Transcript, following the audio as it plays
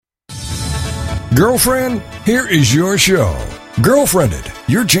Girlfriend, here is your show. Girlfriended,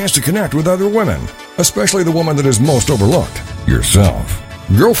 your chance to connect with other women, especially the woman that is most overlooked, yourself.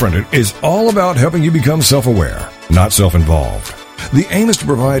 Girlfriended is all about helping you become self-aware, not self-involved. The aim is to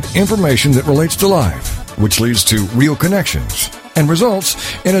provide information that relates to life, which leads to real connections and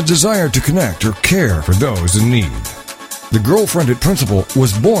results in a desire to connect or care for those in need. The Girlfriended principle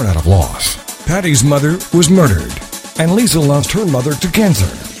was born out of loss. Patty's mother was murdered, and Lisa lost her mother to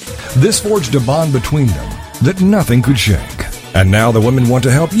cancer. This forged a bond between them that nothing could shake. And now the women want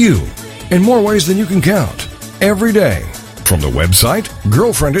to help you in more ways than you can count, every day. From the website,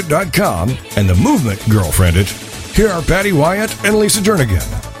 GirlfriendIT.com, and the movement Girlfriendit, here are Patty Wyatt and Lisa Jernigan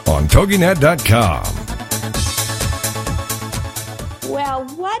on TogiNet.com. Well,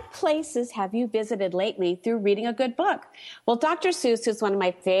 what places have you visited lately through reading a good book? Well, Dr. Seuss, who's one of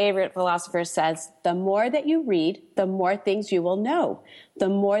my favorite philosophers, says, the more that you read, the more things you will know. The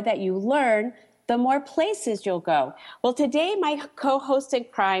more that you learn, the more places you'll go. Well, today, my co-host in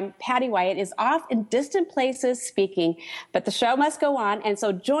crime, Patty Wyatt, is off in distant places speaking, but the show must go on. And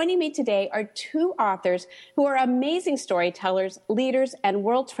so joining me today are two authors who are amazing storytellers, leaders, and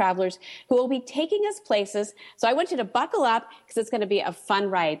world travelers who will be taking us places. So I want you to buckle up because it's going to be a fun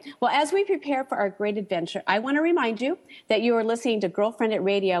ride. Well, as we prepare for our great adventure, I want to remind you that you are listening to Girlfriendit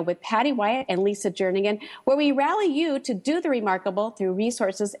Radio with Patty Wyatt and Lisa Jernigan, where we rally you to do the remarkable through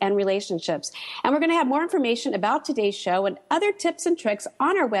resources and relationships. And we're going to have more information about today's show and other tips and tricks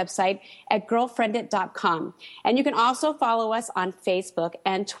on our website at GirlfriendIT.com. And you can also follow us on Facebook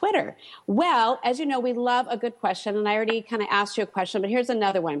and Twitter. Well, as you know, we love a good question, and I already kind of asked you a question, but here's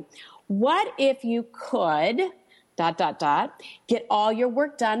another one. What if you could, ... get all your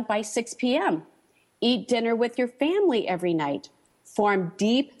work done by 6 p.m., eat dinner with your family every night, form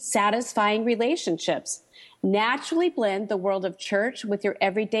deep, satisfying relationships, naturally blend the world of church with your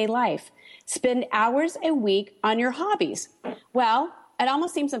everyday life, spend hours a week on your hobbies? Well, it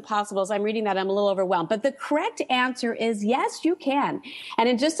almost seems impossible. As I'm reading that, I'm a little overwhelmed. But the correct answer is yes, you can. And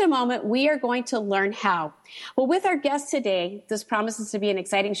in just a moment, we are going to learn how. Well, with our guest today, this promises to be an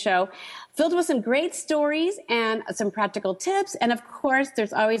exciting show filled with some great stories and some practical tips. And of course,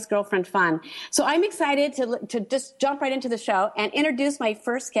 there's always girlfriend fun. So I'm excited to just jump right into the show and introduce my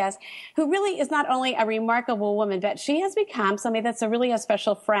first guest, who really is not only a remarkable woman, but she has become somebody that's really a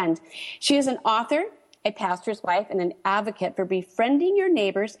special friend. She is an author, a pastor's wife, and an advocate for befriending your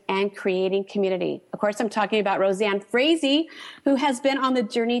neighbors and creating community. Of course, I'm talking about Rozanne Frazee, who has been on the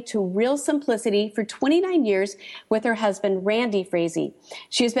journey to real simplicity for 29 years with her husband, Randy Frazee.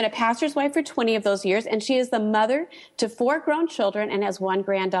 She has been a pastor's wife for 20 of those years, and she is the mother to 4 grown children and has 1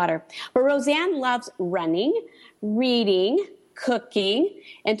 granddaughter. But Rozanne loves running, reading, cooking,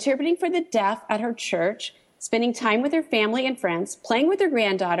 interpreting for the deaf at her church, spending time with her family and friends, playing with her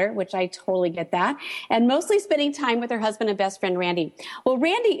granddaughter, which I totally get that, and mostly spending time with her husband and best friend, Randy. Well,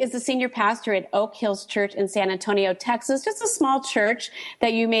 Randy is the senior pastor at Oak Hills Church in San Antonio, Texas, just a small church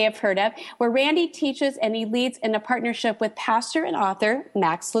that you may have heard of, where Randy teaches and he leads in a partnership with pastor and author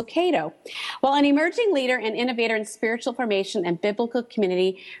Max Lucado. While an emerging leader and innovator in spiritual formation and biblical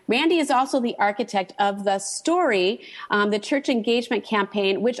community, Randy is also the architect of The Story, the church engagement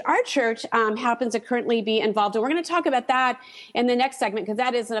campaign, which our church happens to currently be involved in. We're going to talk about that in the next segment because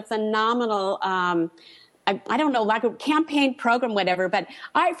that is a phenomenal, I don't know, like a campaign program, whatever. But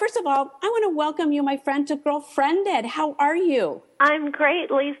first of all, I want to welcome you, my friend, to Girlfriended. How are you? I'm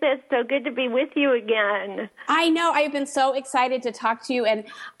great, Lisa. It's so good to be with you again. I know. I've been so excited to talk to you. And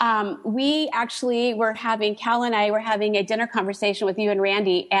Cal and I were having a dinner conversation with you and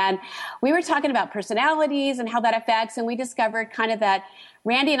Randy. And we were talking about personalities and how that affects. And we discovered kind of that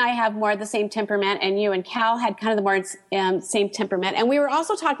Randy and I have more of the same temperament, and you and Cal had kind of the more same temperament. And we were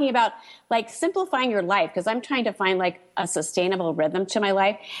also talking about like simplifying your life, because I'm trying to find like a sustainable rhythm to my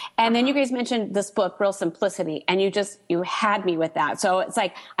life. And then you guys mentioned this book, Real Simplicity, and you had me with that. So it's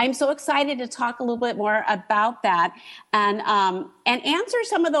like, I'm so excited to talk a little bit more about that and answer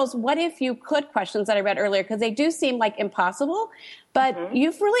some of those what if you could questions that I read earlier, because they do seem like impossible, but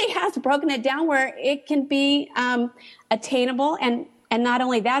you've really have broken it down where it can be attainable and not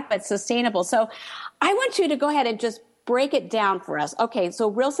only that, but sustainable. So I want you to go ahead and just break it down for us. Okay, so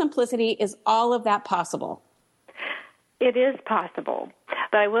real simplicity, is all of that possible? It is possible.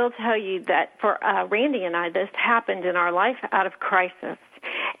 But I will tell you that for Randy and I, this happened in our life out of crisis.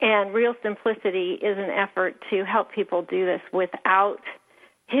 And real simplicity is an effort to help people do this without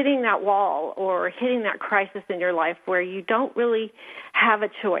hitting that wall or hitting that crisis in your life where you don't really have a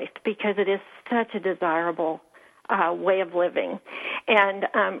choice, because it is such a desirable way of living, and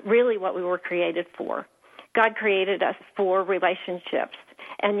really what we were created for. God created us for relationships,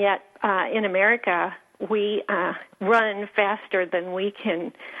 And yet in America, we run faster than we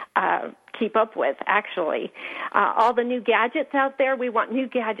can keep up with, actually. All the new gadgets out there, we want new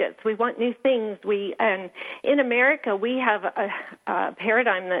gadgets. We want new things. And in America, we have a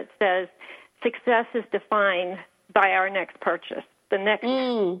paradigm that says success is defined by our next purchase,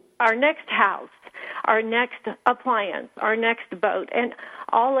 our next house, our next appliance, our next boat. And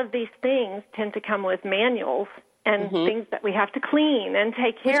all of these things tend to come with manuals and things that we have to clean and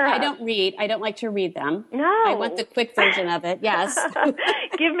take care of. I don't read. I don't like to read them. No. I want the quick version of it, yes.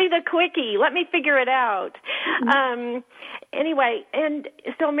 Give me the quickie. Let me figure it out. Anyway, and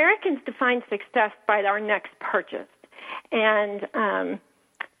so Americans define success by our next purchase and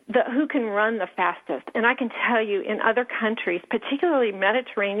who can run the fastest. And I can tell you in other countries, particularly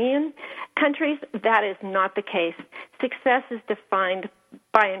Mediterranean countries, that is not the case. Success is defined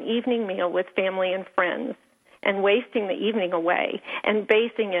by an evening meal with family and friends, and wasting the evening away and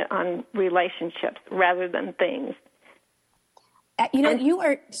basing it on relationships rather than things. You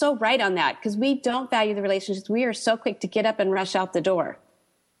are so right on that, because we don't value the relationships. We are so quick to get up and rush out the door.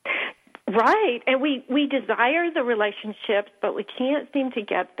 Right, and we desire the relationships, but we can't seem to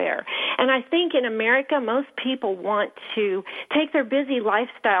get there. And I think in America, most people want to take their busy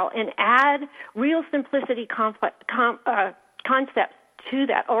lifestyle and add real simplicity concepts to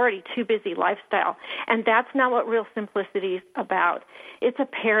that already too busy lifestyle. And that's not what real simplicity is about. It's a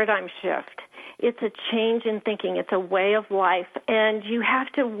paradigm shift. It's a change in thinking. It's a way of life. And you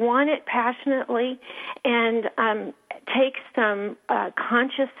have to want it passionately and take some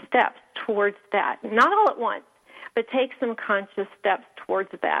conscious steps towards that. Not all at once, but take some conscious steps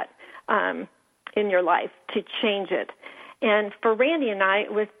towards that in your life to change it. And for Randy and I,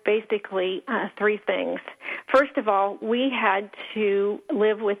 it was basically three things. First of all, we had to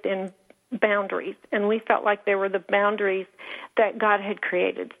live within boundaries, and we felt like they were the boundaries that God had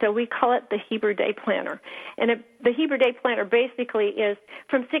created. So we call it the Hebrew Day Planner. And the Hebrew Day Planner basically is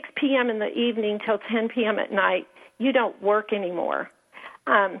from 6 p.m. in the evening till 10 p.m. at night, you don't work anymore.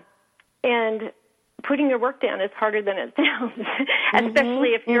 And putting your work down is harder than it sounds, especially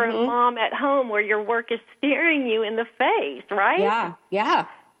if you're a mom at home where your work is staring you in the face, right? Yeah.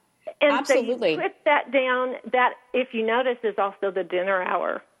 And absolutely. So you put that down. That, if you notice, is also the dinner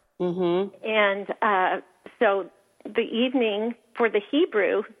hour. And so the evening for the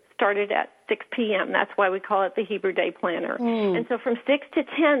Hebrew started at 6 p.m. That's why we call it the Hebrew Day Planner. And so from 6 to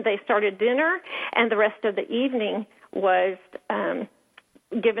 10, they started dinner, and the rest of the evening was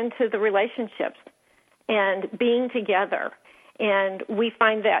given to the relationships and being together, and we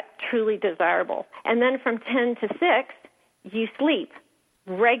find that truly desirable. And then from 10 to 6, you sleep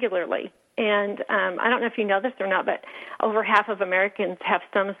regularly. And I don't know if you know this or not, but over half of Americans have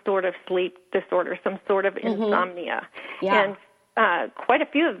some sort of sleep disorder, some sort of insomnia. And quite a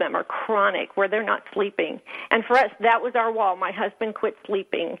few of them are chronic, where they're not sleeping. And for us, that was our wall. My husband quit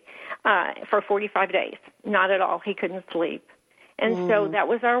sleeping for 45 days. Not at all. He couldn't sleep. And so that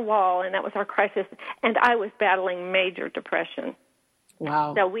was our wall, and that was our crisis. And I was battling major depression.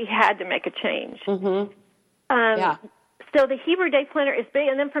 Wow. So we had to make a change. So the Hebrew Day Planner is big.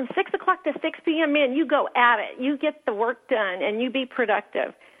 And then from 6 o'clock to 6 p.m., man, you go at it. You get the work done, and you be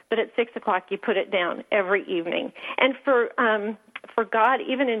productive. But at 6 o'clock, you put it down every evening. And for God,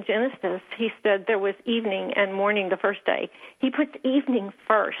 even in Genesis, he said there was evening and morning the first day. He puts evening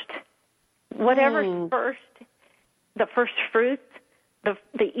first. Whatever's first, the first fruits,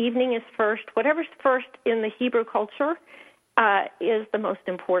 the evening is first. Whatever's first in the Hebrew culture is the most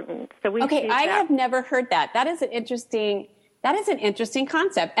important. So we I have never heard that. That is an interesting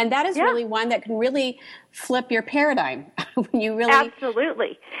concept, and that is really one that can really flip your paradigm when you really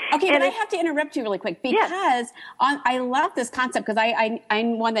absolutely. Okay, and but I have to interrupt you really quick because I love this concept because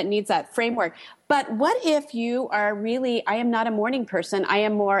I'm one that needs that framework. But what if you are really? I am not a morning person. I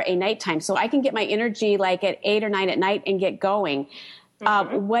am more a nighttime, so I can get my energy like at 8 or 9 at night and get going.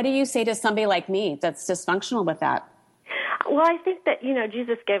 What do you say to somebody like me that's dysfunctional with that? Well, I think that,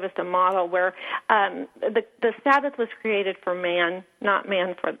 Jesus gave us a model where the Sabbath was created for man, not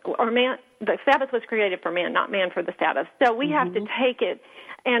man for, the Sabbath was created for man, not man for the Sabbath. So we have to take it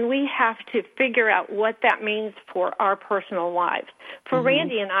and we have to figure out what that means for our personal lives. For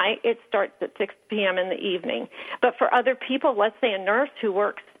Randy and I, it starts at 6 p.m. in the evening. But for other people, let's say a nurse who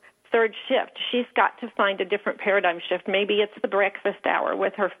works third shift, she's got to find a different paradigm shift. Maybe it's the breakfast hour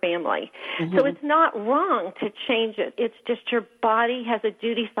with her family. So it's not wrong to change it. It's just your body has a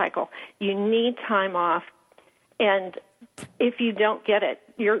duty cycle. You need time off. And if you don't get it,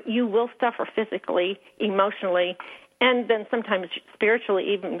 you will suffer physically, emotionally, and then sometimes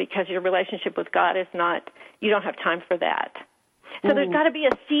spiritually even, because your relationship with God is not, you don't have time for that. So there's got to be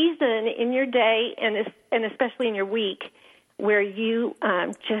a season in your day and especially in your week where you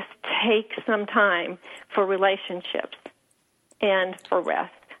just take some time for relationships and for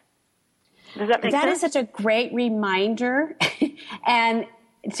rest. Does that make sense? That is such a great reminder, and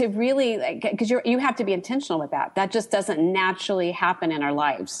to really, because you have to be intentional with that. That just doesn't naturally happen in our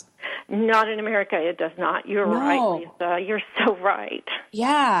lives. Not in America, it does not. You're right, Lisa. You're so right.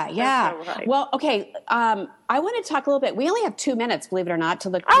 Yeah. You're so right. Well, okay. I want to talk a little bit. We only have 2 minutes, believe it or not, to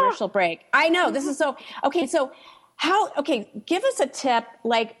the commercial break. I know this is so okay. So give us a tip.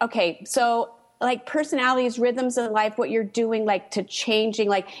 Like personalities, rhythms of life, what you're doing, like to changing.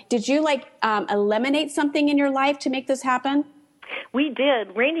 Like, did you eliminate something in your life to make this happen? We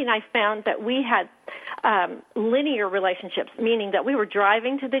did. Randy and I found that we had linear relationships, meaning that we were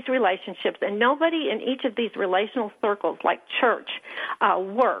driving to these relationships, and nobody in each of these relational circles, like church,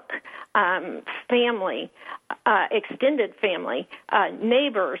 work, family, extended family,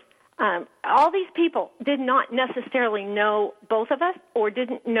 neighbors, all these people did not necessarily know both of us or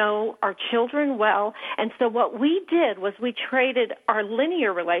didn't know our children well. And so what we did was we traded our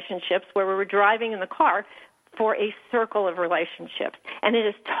linear relationships where we were driving in the car for a circle of relationships. And it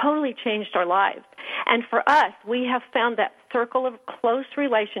has totally changed our lives. And for us, we have found that circle of close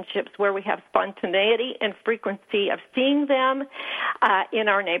relationships where we have spontaneity and frequency of seeing them in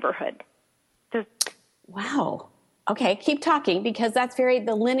our neighborhood. Wow. Okay, keep talking, because that's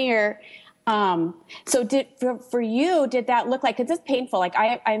the linear. So for you, did that look like, because it's painful, like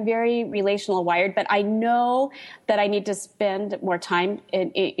I'm very relational wired, but I know that I need to spend more time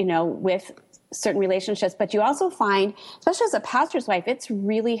with certain relationships. But you also find, especially as a pastor's wife, it's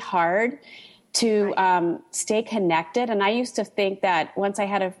really hard to stay connected. And I used to think that once I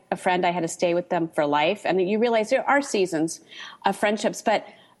had a friend, I had to stay with them for life. And you realize there are seasons of friendships, but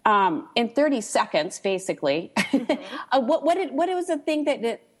in 30 seconds, basically, what was the thing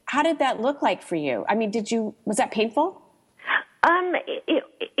how did that look like for you? I mean, was that painful?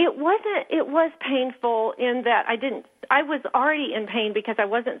 It wasn't. It was painful in that I was already in pain because I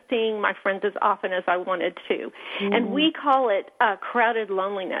wasn't seeing my friends as often as I wanted to. And we call it crowded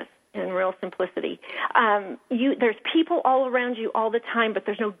loneliness in real simplicity. There's people all around you all the time, but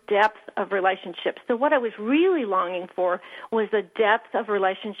there's no depth of relationship. So what I was really longing for was a depth of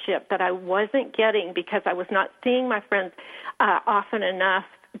relationship that I wasn't getting because I was not seeing my friends often enough.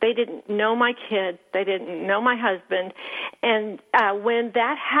 They didn't know my kids. They didn't know my husband. And when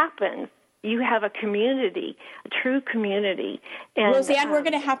that happens, you have a community, a true community. And, Rozanne, we're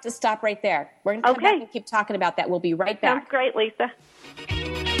going to have to stop right there. We're going to come back and keep talking about that. We'll be right back. Sounds great, Lisa.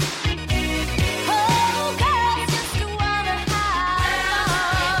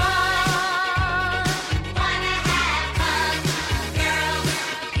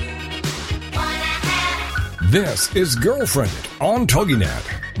 This is GirlfriendIT on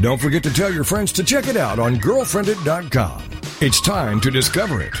TogiNet. Don't forget to tell your friends to check it out on GirlfriendIT.com. It's time to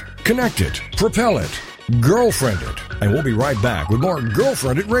discover it, connect it, propel it, GirlfriendIT. And we'll be right back with more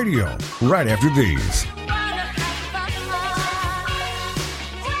GirlfriendIT Radio right after these.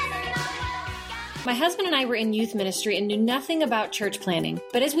 My husband and I were in youth ministry and knew nothing about church planning.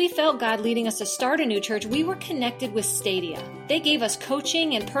 But as we felt God leading us to start a new church, we were connected with Stadia. They gave us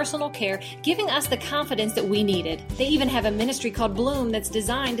coaching and personal care, giving us the confidence that we needed. They even have a ministry called Bloom that's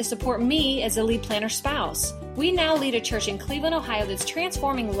designed to support me as a lead planner spouse. We now lead a church in Cleveland, Ohio that's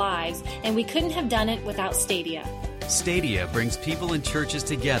transforming lives, and we couldn't have done it without Stadia. Stadia brings people and churches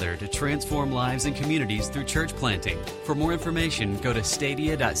together to transform lives and communities through church planting. For more information, go to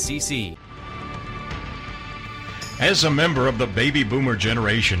stadia.cc. As a member of the baby boomer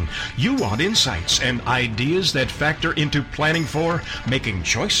generation, you want insights and ideas that factor into planning for, making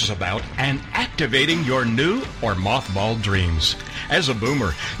choices about, and activating your new or mothballed dreams. As a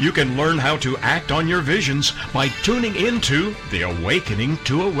boomer, you can learn how to act on your visions by tuning into the Awakening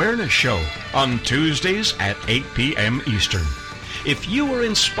to Awareness show on Tuesdays at 8 p.m. Eastern. If you are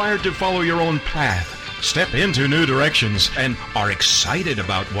inspired to follow your own path, step into new directions, and are excited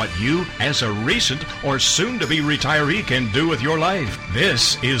about what you, as a recent or soon-to-be retiree, can do with your life,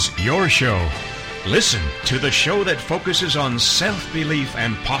 this is your show. Listen to the show that focuses on self-belief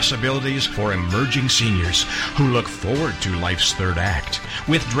and possibilities for emerging seniors who look forward to life's third act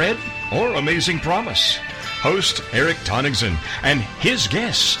with dread or amazing promise. Host Eric Tonigson and his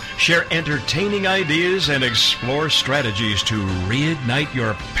guests share entertaining ideas and explore strategies to reignite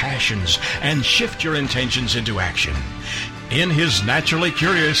your passions and shift your intentions into action. In his naturally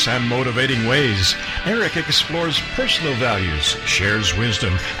curious and motivating ways, Eric explores personal values, shares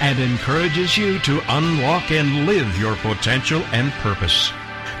wisdom, and encourages you to unlock and live your potential and purpose.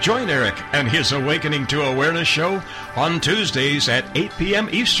 Join Eric and his Awakening to Awareness show on Tuesdays at 8 p.m.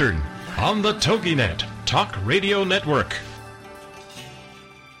 Eastern on the TogiNet Talk Radio Network.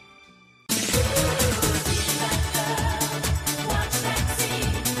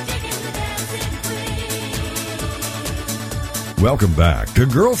 Welcome back to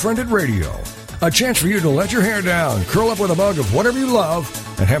GirlfriendIT Radio, a chance for you to let your hair down, curl up with a mug of whatever you love,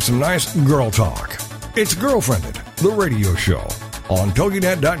 and have some nice girl talk. It's GirlfriendIT, the radio show, on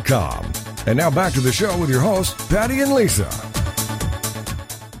TogiNet.com. And now back to the show with your hosts, Patty and Lisa.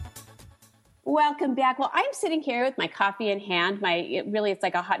 Welcome back. Well, I'm sitting here with my coffee in hand. It's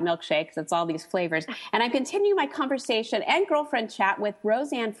like a hot milkshake because it's all these flavors. And I continue my conversation and girlfriend chat with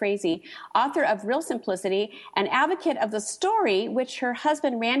Rozanne Frazee, author of Real Simplicity, and advocate of the story, which her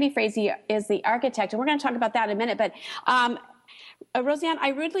husband, Randy Frazee, is the architect. And we're going to talk about that in a minute. But Rozanne, I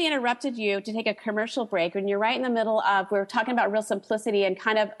rudely interrupted you to take a commercial break when you're right in the middle of, we're talking about real simplicity and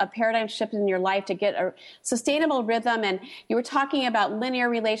kind of a paradigm shift in your life to get a sustainable rhythm. And you were talking about linear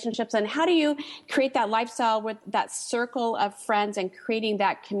relationships and how do you create that lifestyle with that circle of friends and creating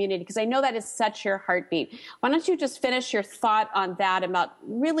that community? Because I know that is such your heartbeat. Why don't you just finish your thought on that about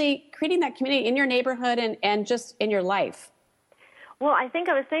really creating that community in your neighborhood and just in your life? Well, I think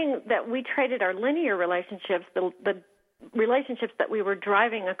I was saying that we traded our linear relationships, the relationships that we were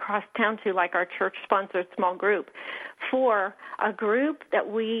driving across town to, like our church-sponsored small group, for a group that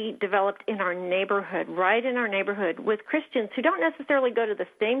we developed in our neighborhood, right in our neighborhood, with Christians who don't necessarily go to the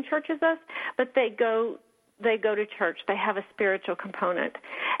same church as us, but they go to church. They have a spiritual component.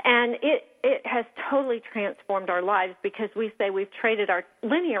 And it has totally transformed our lives because we say we've traded our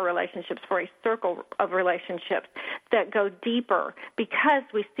linear relationships for a circle of relationships that go deeper because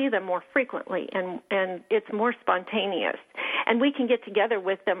we see them more frequently and it's more spontaneous. And we can get together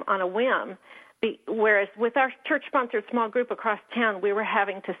with them on a whim. Whereas with our church-sponsored small group across town, we were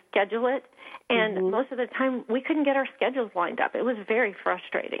having to schedule it. And most of the time, we couldn't get our schedules lined up. It was very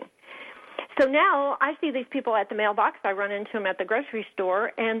frustrating. So now I see these people at the mailbox. I run into them at the grocery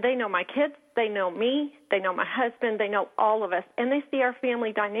store, and they know my kids, they know me, they know my husband, they know all of us, and they see our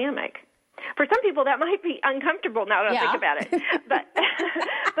family dynamic. For some people, that might be uncomfortable now that I think about it.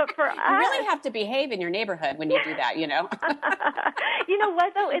 But for us... You really have to behave in your neighborhood when you do that, you know. You know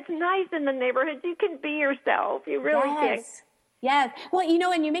what, though? It's nice in the neighborhood. You can be yourself. You really can. Yes. Well, you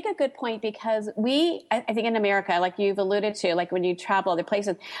know, and you make a good point because I think in America, like you've alluded to, like when you travel other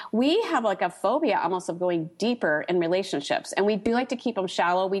places, we have like a phobia almost of going deeper in relationships. And we do like to keep them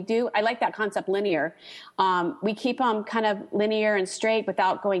shallow. I like that concept linear. We keep them kind of linear and straight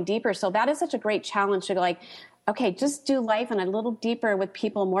without going deeper. So that is such a great challenge to go like, okay, just do life and a little deeper with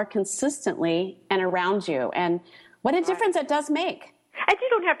people more consistently and around you. And what a difference it does make. And you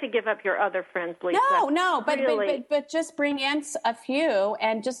don't have to give up your other friends, Lisa. No, but just bring in a few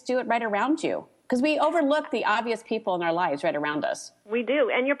and just do it right around you. Because we overlook the obvious people in our lives right around us. We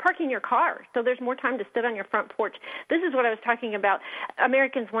do. And you're parking your car, so there's more time to sit on your front porch. This is what I was talking about.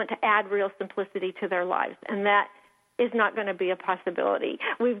 Americans want to add real simplicity to their lives, and that is not going to be a possibility.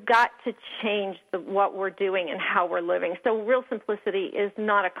 We've got to change what we're doing and how we're living. So real simplicity is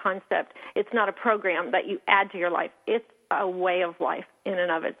not a concept. It's not a program that you add to your life. It's a way of life in and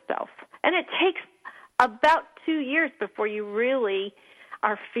of itself. And it takes about 2 years before you really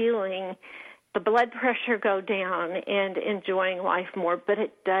are feeling the blood pressure go down and enjoying life more. But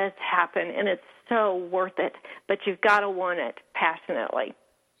it does happen, and it's so worth it. But you've got to want it passionately.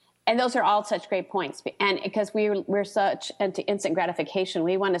 And those are all such great points. And because we're such into instant gratification,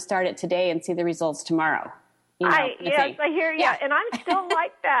 we want to start it today and see the results tomorrow. You know, I hear you. Yeah. And I'm still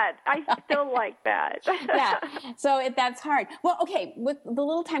like that. Yeah. So that's hard. Well, okay, with the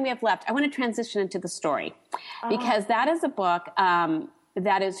little time we have left, I want to transition into the story because that is a book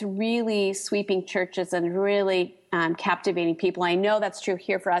that is really sweeping churches and really captivating people. I know that's true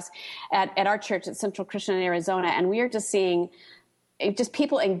here for us at our church at Central Christian in Arizona, and we are just seeing just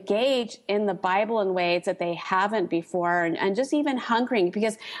people engage in the Bible in ways that they haven't before and just even hungering,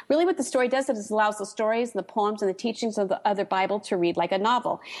 because really what the story does is allows the stories and the poems and the teachings of the other Bible to read like a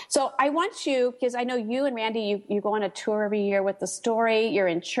novel. So I want you, because I know you and Randy, you go on a tour every year with the story, you're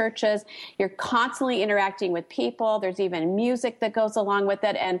in churches, you're constantly interacting with people, there's even music that goes along with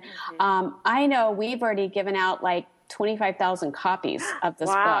it. And I know we've already given out like 25,000 copies of this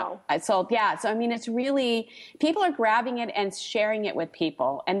book. So I mean, it's really, people are grabbing it and sharing it with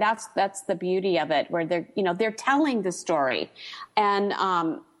people. And that's the beauty of it, where they're telling the story. And,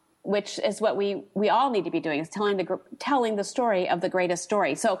 which is what we all need to be doing, is telling the story of the greatest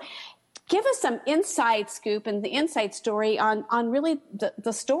story. So give us some inside scoop and the inside story on really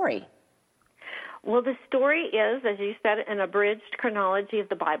the story. Well, the story is, as you said, an abridged chronology of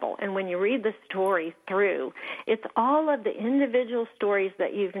the Bible. And when you read the story through, it's all of the individual stories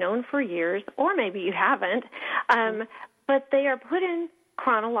that you've known for years, or maybe you haven't, but they are put in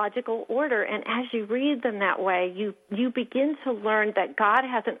chronological order. And as you read them that way, you begin to learn that God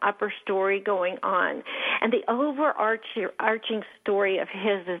has an upper story going on. And the overarching story of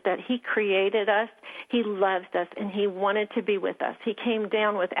his is that he created us, he loves us, and he wanted to be with us. He came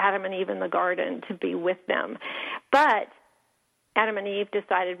down with Adam and Eve in the garden to be with them. But Adam and Eve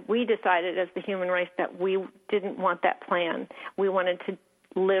we decided as the human race that we didn't want that plan. We wanted to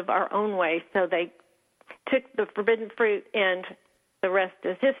live our own way, so they took the forbidden fruit, and the rest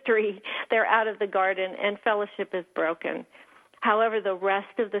is history. They're out of the garden, and fellowship is broken. However, the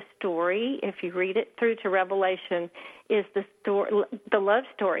rest of the story, if you read it through to Revelation, is the love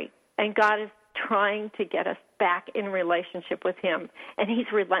story. And God is trying to get us back in relationship with him, and he's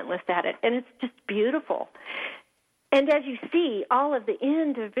relentless at it. And it's just beautiful. And as you see all of the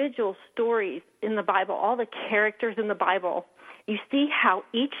individual stories in the Bible, all the characters in the Bible, you see how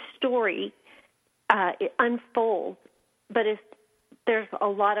each story it unfolds, but there's a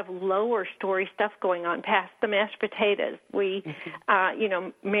lot of lower story stuff going on past the mashed potatoes. We,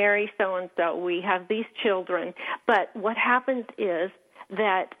 marry so-and-so. We have these children. But what happens is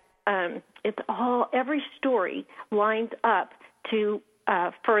that every story lines up to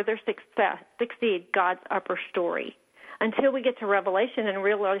further succeed God's upper story until we get to Revelation and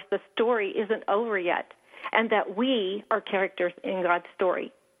realize the story isn't over yet and that we are characters in God's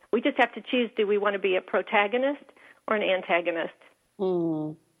story. We just have to choose, do we want to be a protagonist or an antagonist?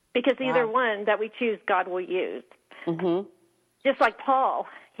 Mm. Because either one that we choose, God will use. Mm-hmm. Just like Paul,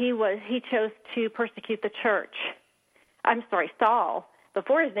 he chose to persecute the church. Saul,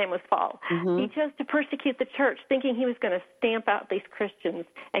 before his name was Paul. Mm-hmm. He chose to persecute the church, thinking he was going to stamp out these Christians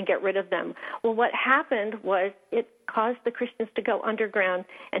and get rid of them. Well, what happened was it caused the Christians to go underground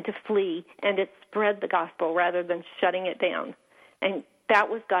and to flee, and it spread the gospel rather than shutting it down. And that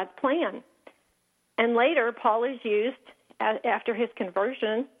was God's plan. And later, Paul is used after his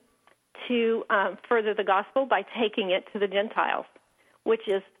conversion to further the gospel by taking it to the Gentiles, which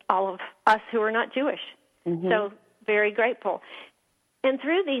is all of us who are not Jewish. Mm-hmm. So very grateful. And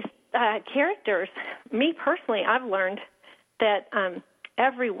through these characters, me personally, I've learned that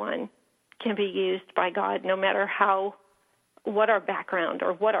everyone can be used by God, no matter what our background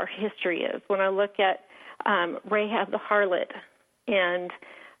or what our history is. When I look at Rahab the harlot, and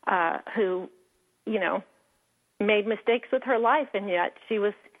who, made mistakes with her life, and yet she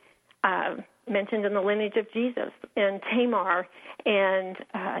was mentioned in the lineage of Jesus, and Tamar, and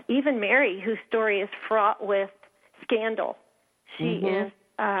even Mary, whose story is fraught with scandal. She is,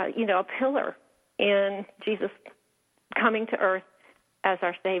 a pillar in Jesus coming to earth as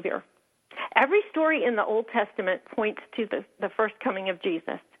our Savior. Every story in the Old Testament points to the first coming of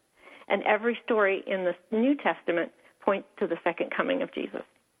Jesus, and every story in the New Testament points to the second coming of Jesus.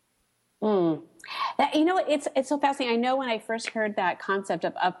 Mm. It's so fascinating. I know when I first heard that concept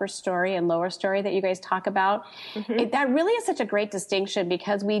of upper story and lower story that you guys talk about, that really is such a great distinction,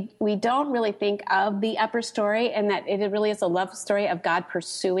 because we don't really think of the upper story, and that it really is a love story of God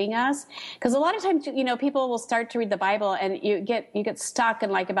pursuing us. Because a lot of times, people will start to read the Bible and you get stuck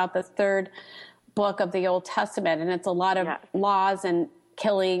in about the third book of the Old Testament, and it's a lot of laws and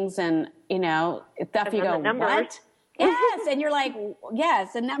killings and stuff. You go, what? Yes, and you're like,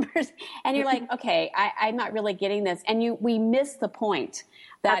 yes, and numbers, and you're like, okay, I'm not really getting this, and we miss the point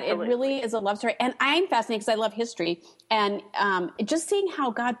that Absolutely. It really is a love story. And I'm fascinated because I love history, and just seeing how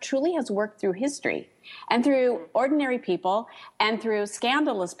God truly has worked through history, and through ordinary people, and through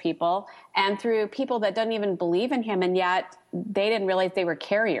scandalous people, and through people that don't even believe in him, and yet they didn't realize they were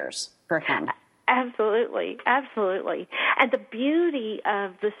carriers for him. Absolutely, absolutely. And the beauty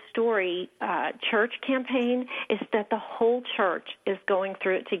of the Story Church campaign is that the whole church is going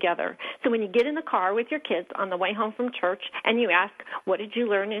through it together. So when you get in the car with your kids on the way home from church and you ask, what did you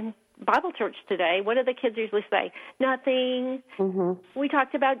learn in Bible church today? What do the kids usually say? Nothing. Mm-hmm. We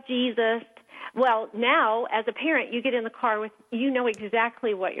talked about Jesus. Well, now, as a parent, you get in the car with,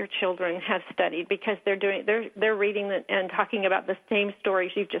 exactly what your children have studied, because they're reading and talking about the same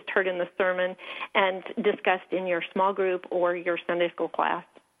stories you've just heard in the sermon and discussed in your small group or your Sunday school class.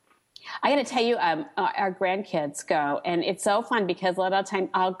 I got to tell you, our grandkids go, and it's so fun because a lot of the time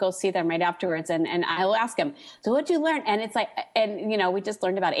I'll go see them right afterwards, and I'll ask them, so what'd you learn? And it's like, we just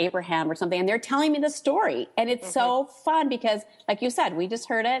learned about Abraham or something, and they're telling me the story, and it's so fun because, like you said, we just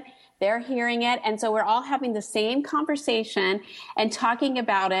heard it, they're hearing it, and so we're all having the same conversation and talking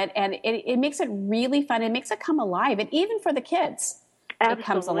about it, and it makes it really fun. It makes it come alive, and even for the kids. it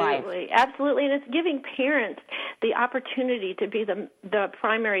comes alive. Absolutely, and it's giving parents the opportunity to be the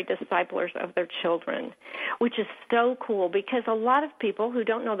primary disciplers of their children, which is so cool because a lot of people who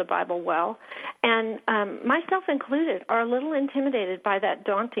don't know the Bible well, and myself included, are a little intimidated by that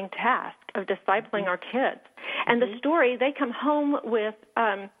daunting task of discipling our kids. And the story, they come home with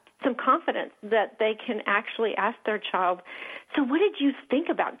some confidence that they can actually ask their child, so what did you think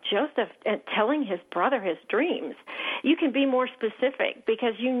about Joseph and telling his brother his dreams? You can be more specific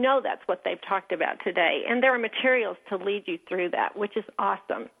because you know that's what they've talked about today. And there are materials to lead you through that, which is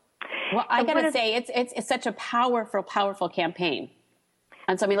awesome. Well, I got to say, it's such a powerful campaign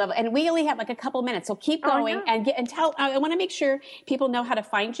on so many levels. And we only have like a couple minutes, so keep going and tell. I want to make sure people know how to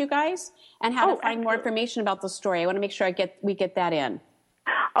find you guys and how to find more information about the story. I want to make sure we get that in.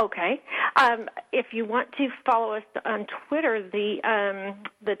 Okay. If you want to follow us on Twitter,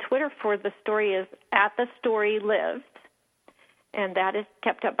 the Twitter for the story is @thestorylived, and that is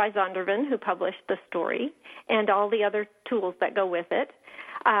kept up by Zondervan, who published the story, and all the other tools that go with it.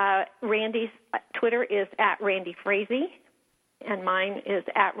 Randy's Twitter is @Randy Frazee, and mine is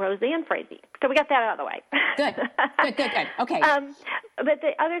 @Rozanne Frazee. So we got that out of the way. Good. Okay. But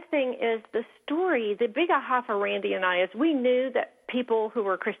the other thing is the story, the big aha for Randy and I is we knew that people who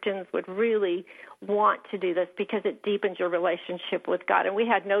were Christians would really want to do this because it deepens your relationship with God. And we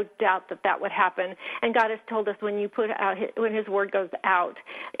had no doubt that would happen. And God has told us when His word goes out,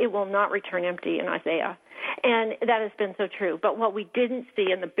 it will not return empty in Isaiah. And that has been so true. But what we didn't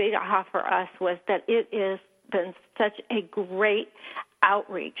see, and the big aha for us, was that it has been such a great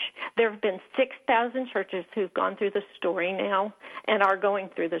outreach. There have been 6,000 churches who've gone through the story now and are going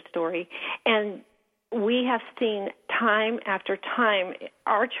through the story. And we have seen time after time,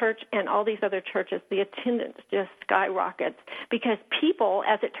 our church and all these other churches, the attendance just skyrockets because people,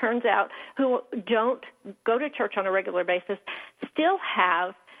 as it turns out, who don't go to church on a regular basis still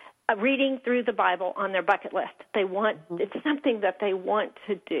have a reading through the Bible on their bucket list. It's something that they want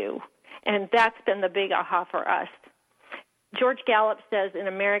to do. And that's been the big aha for us. George Gallup says in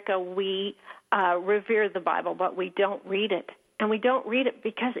America we revere the Bible, but we don't read it. And we don't read it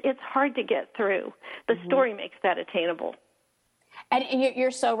because it's hard to get through. The story makes that attainable. And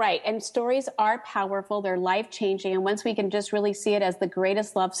you're so right. And stories are powerful. They're life-changing. And once we can just really see it as the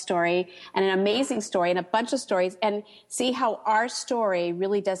greatest love story and an amazing story and a bunch of stories and see how our story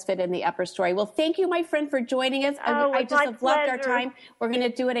really does fit in the upper story. Well, thank you, my friend, for joining us. I just have loved our time. We're going to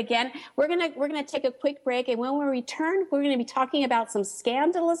do it again. We're going to take a quick break. And when we return, we're going to be talking about some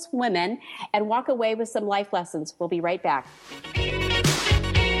scandalous women and walk away with some life lessons. We'll be right back.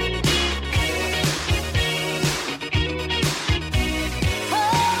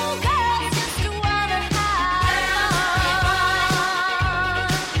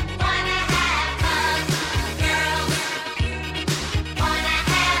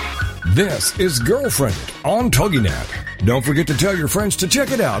 This is GirlfriendIT on TogiNet. Don't forget to tell your friends to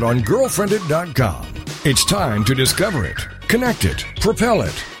check it out on GirlfriendIT.com. It's time to discover it, connect it, propel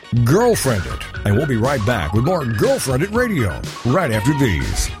it, GirlfriendIT. And we'll be right back with more GirlfriendIT Radio right after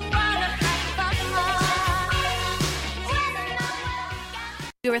these.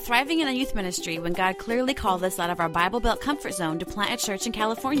 We were thriving in a youth ministry when God clearly called us out of our Bible Belt comfort zone to plant a church in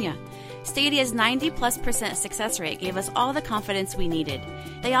California. Stadia's 90+% success rate gave us all the confidence we needed.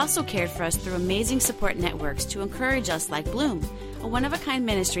 They also cared for us through amazing support networks to encourage us like Bloom, a one-of-a-kind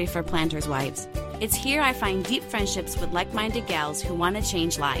ministry for planters' wives. It's here I find deep friendships with like-minded gals who want to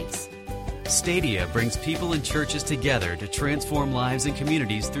change lives. Stadia brings people and churches together to transform lives and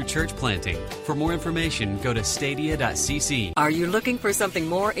communities through church planting. For more information, go to stadia.cc. Are you looking for something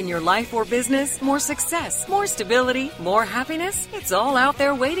more in your life or business? More success, more stability, more happiness? It's all out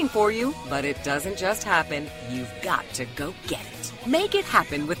there waiting for you. But it doesn't just happen. You've got to go get it. Make it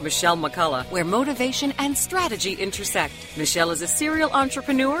happen with Michelle McCullough, where motivation and strategy intersect. Michelle is a serial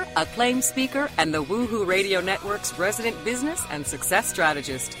entrepreneur, acclaimed speaker, and the Woohoo Radio Network's resident business and success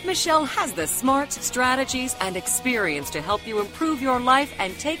strategist. Michelle has the smarts, strategies, and experience to help you improve your life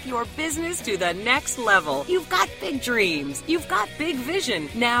and take your business to the next level. You've got big dreams. You've got big vision.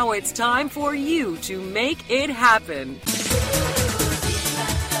 Now it's time for you to make it happen.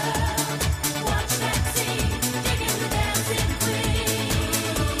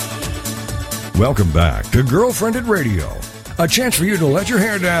 Welcome back to GirlfriendIT Radio, a chance for you to let your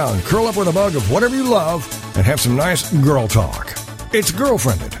hair down, curl up with a mug of whatever you love, and have some nice girl talk. It's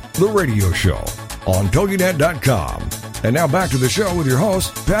GirlfriendIT, the radio show, on TogiNet.com. And now back to the show with your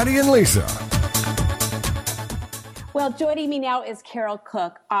hosts, Patty and Lisa. Well, joining me now is Carol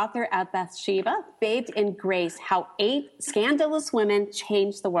Cooke, author of Bathsheba, Bathed in Grace, How 8 Scandalous Women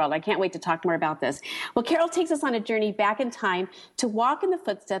Changed the World. I can't wait to talk more about this. Well, Carol takes us on a journey back in time to walk in the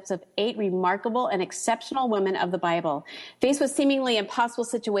footsteps of 8 remarkable and exceptional women of the Bible. Faced with seemingly impossible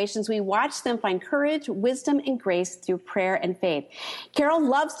situations, we watch them find courage, wisdom, and grace through prayer and faith. Carol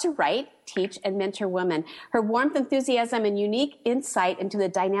loves to write, teach, and mentor women. Her warmth, enthusiasm, and unique insight into the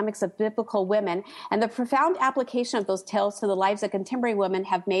dynamics of biblical women and the profound application of those tales to the lives of contemporary women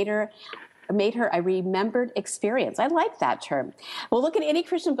have made her a remembered experience. I like that term. Well, look at any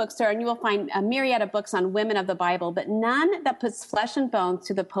Christian bookstore and you will find a myriad of books on women of the Bible, but none that puts flesh and bones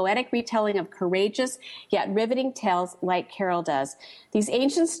to the poetic retelling of courageous yet riveting tales like Carol does. These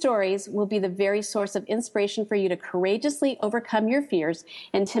ancient stories will be the very source of inspiration for you to courageously overcome your fears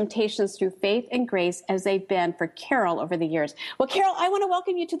and temptations through faith and grace as they've been for Carol over the years. Well, Carol, I want to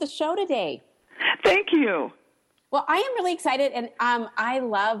welcome you to the show today. Thank you. Well, I am really excited, and I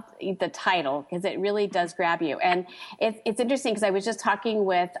love the title because it really does grab you. And it's interesting because I was just talking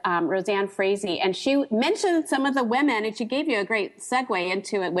with Rozanne Frazee, and she mentioned some of the women, and she gave you a great segue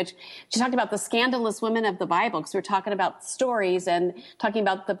into it, which she talked about the scandalous women of the Bible, because we're talking about stories and talking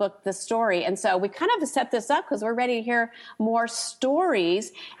about the book, The Story. And so we kind of set this up because we're ready to hear more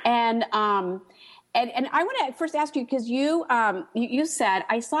stories. And I want to first ask you, because you said,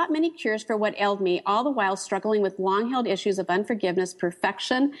 I sought many cures for what ailed me, all the while struggling with long-held issues of unforgiveness,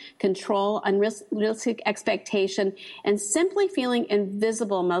 perfection, control, unrealistic expectation, and simply feeling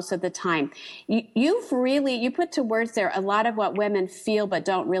invisible most of the time. You put to words there a lot of what women feel but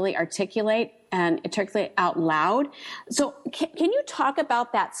don't really articulate out loud. So can you talk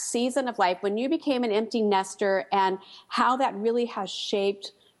about that season of life when you became an empty nester and how that really has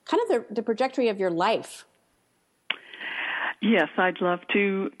shaped kind of the trajectory of your life? Yes, I'd love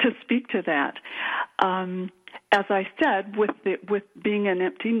to speak to that. As I said, with being an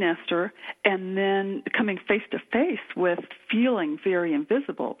empty nester and then coming face to face with feeling very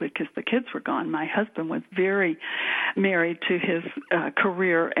invisible because the kids were gone. My husband was very married to his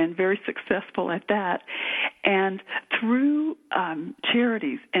career and very successful at that. And through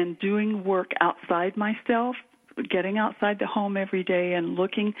charities and doing work outside myself, getting outside the home every day and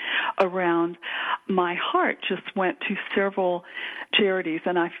looking around, my heart just went to several charities,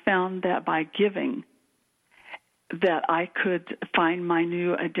 and I found that by giving that I could find my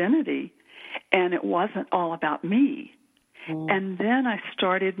new identity, and it wasn't all about me. And then I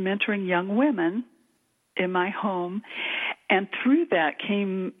started mentoring young women in my home, and through that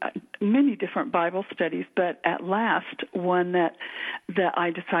came many different Bible studies, but at last one that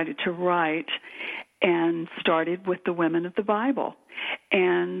I decided to write and started with the women of the Bible.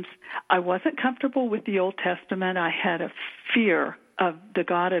 And I wasn't comfortable with the Old Testament. I had a fear of the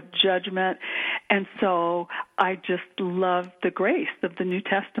God of judgment, and so I just loved the grace of the New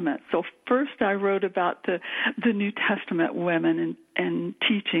Testament. So first I wrote about the New Testament women and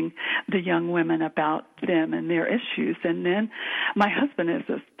teaching the young women about them and their issues. And then my husband is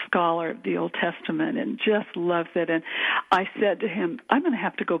a scholar of the Old Testament and just loves it. And I said to him, I'm going to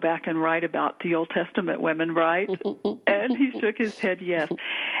have to go back and write about the Old Testament women, right? And he shook his head yes.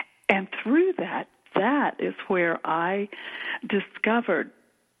 And through that is where I discovered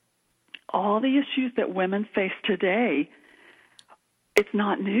all the issues that women face today. It's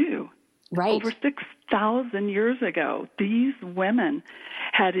not new. Right. Over 6,000 years ago, these women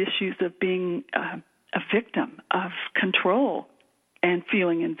had issues of being a victim of control and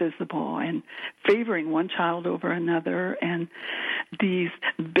feeling invisible and favoring one child over another, and these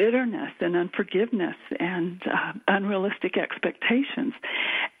bitterness and unforgiveness and unrealistic expectations.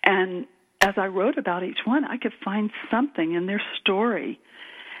 And as I wrote about each one, I could find something in their story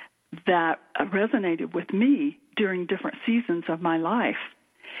that resonated with me during different seasons of my life.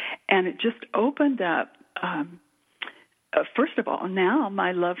 And it just opened up, first of all, now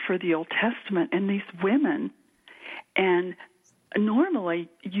my love for the Old Testament and these women. And normally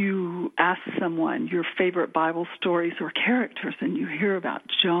you ask someone your favorite Bible stories or characters, and you hear about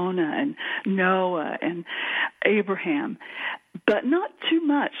Jonah and Noah and Abraham, but not too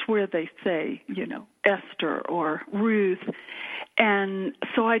much where they say, Esther or Ruth. And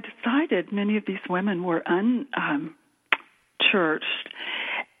so I decided many of these women were unchurched,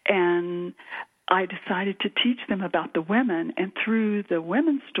 and I decided to teach them about the women. And through the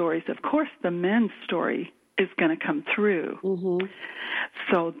women's stories, of course, the men's story is going to come through. Mm-hmm.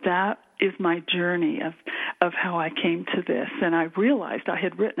 So that is my journey of how I came to this. And I realized I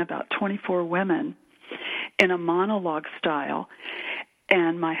had written about 24 women in a monologue style.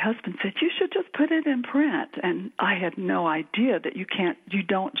 And my husband said, you should just put it in print. And I had no idea that you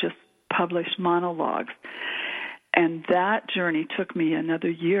don't just publish monologues. And that journey took me another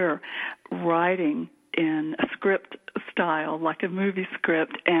year writing in a script style, like a movie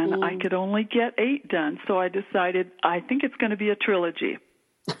script, and I could only get 8 done. So I decided I think it's going to be a trilogy.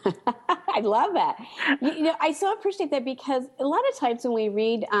 I love that. I so appreciate that, because a lot of times when we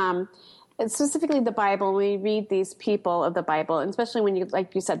read, specifically the Bible, when we read these people of the Bible, and especially when you,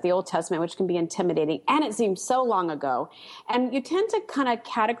 like you said, the Old Testament, which can be intimidating, and it seems so long ago, and you tend to kind of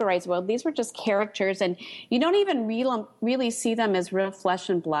categorize, well, these were just characters, and you don't even really see them as real flesh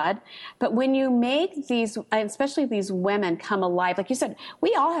and blood. But when you make these, especially these women, come alive, like you said,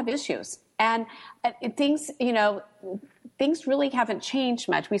 we all have issues, and things, things really haven't changed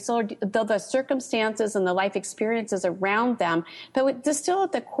much. We still, though the circumstances and the life experiences around them, but still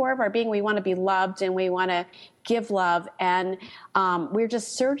at the core of our being, we want to be loved and we want to give love. And we're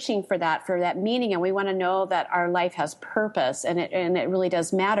just searching for that meaning. And we want to know that our life has purpose and it really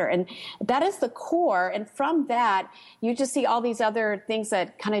does matter. And that is the core. And from that, you just see all these other things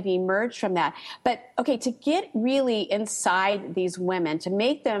that kind of emerge from that. But okay, to get really inside these women, to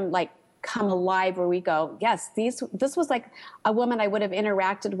make them like come alive, where we go, yes, this was like a woman I would have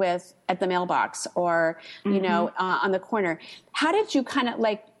interacted with at the mailbox or, on the corner. How did you kind of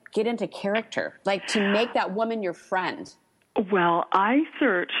like get into character, like to make that woman your friend? Well, I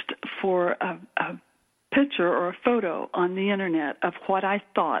searched for a picture or a photo on the internet of what I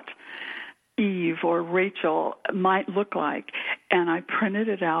thought Eve or Rachel might look like, and I printed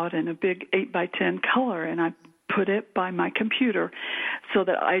it out in a big 8x10 color, and I put it by my computer so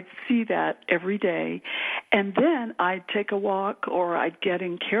that I'd see that every day. And then I'd take a walk, or I'd get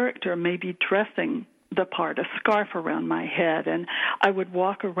in character, maybe dressing the part, a scarf around my head, and I would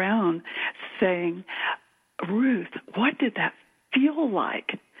walk around saying, Ruth, what did that feel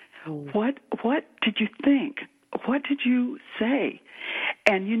like? What did you think? What did you say?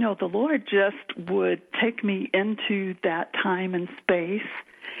 And, the Lord just would take me into that time and space.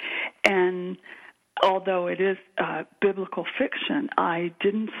 And although it is biblical fiction, I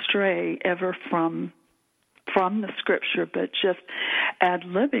didn't stray ever from the Scripture, but just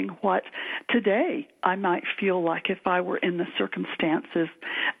ad-libbing what today I might feel like if I were in the circumstances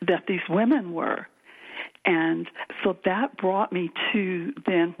that these women were. And so that brought me to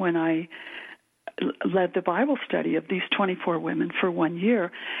then when I led the Bible study of these 24 women for 1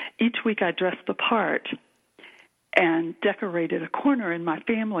 year. Each week I dressed the part and decorated a corner in my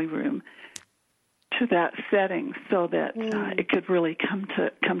family room to that setting so that it could really come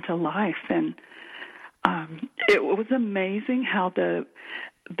to life. And it was amazing how the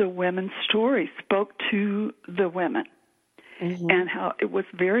women's story spoke to the women, and how it was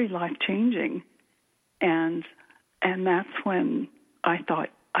very life-changing. And that's when I thought,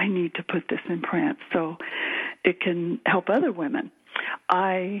 I need to put this in print so it can help other women.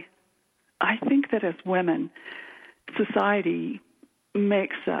 I think that as women, society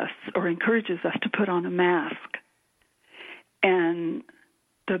makes us or encourages us to put on a mask. And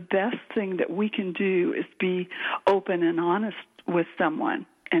the best thing that we can do is be open and honest with someone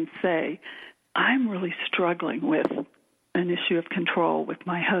and say, I'm really struggling with an issue of control with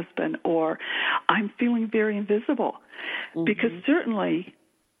my husband, or I'm feeling very invisible. Because certainly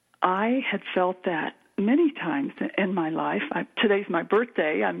I had felt that many times in my life. Today's my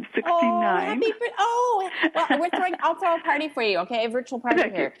birthday. I'm 69. Oh, happy birthday. Well, I'll throw a party for you, okay? A virtual party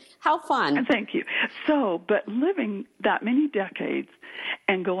here. How fun. Thank you. So, but living that many decades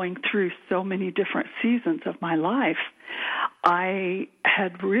and going through so many different seasons of my life, I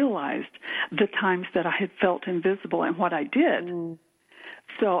had realized the times that I had felt invisible and what I did.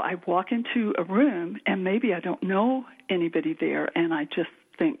 So I walk into a room and maybe I don't know anybody there, and I just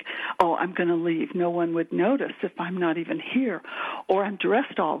think, oh, I'm going to leave. No one would notice if I'm not even here, or I'm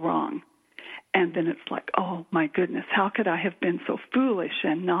dressed all wrong. And then it's like, oh, my goodness, how could I have been so foolish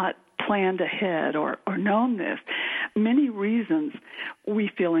and not planned ahead or known this? Many reasons we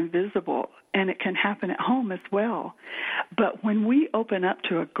feel invisible, and it can happen at home as well. But when we open up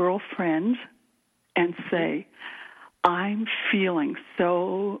to a girlfriend and say, I'm feeling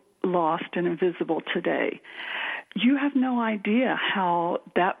so lost and invisible today, you have no idea how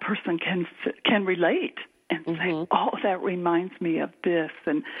that person can relate and say, oh, that reminds me of this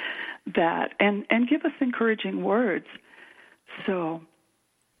and that, and give us encouraging words. So,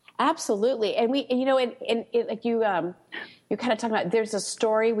 absolutely, and we, like you kind of talk about. There's a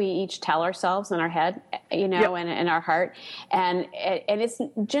story we each tell ourselves in our head, and in our heart, and it's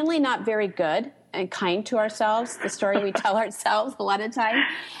generally not very good and kind to ourselves, the story we tell ourselves a lot of time.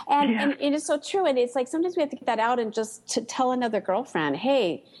 And it is so true. And it's like sometimes we have to get that out and just to tell another girlfriend,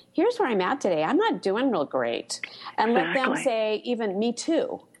 hey, here's where I'm at today. I'm not doing real great. And let them say, even me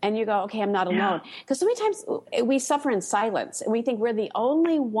too. and you go, okay, I'm not alone. Because so many times we suffer in silence, and we think we're the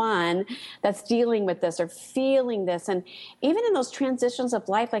only one that's dealing with this or feeling this. And even in those transitions of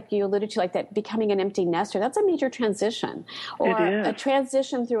life, like you alluded to, like that becoming an empty nester, that's a major transition. Or a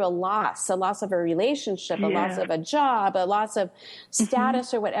transition through a loss of a relationship, a loss of a job, a loss of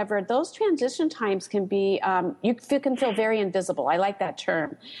status or whatever. Those transition times can be, you can feel very invisible. I like that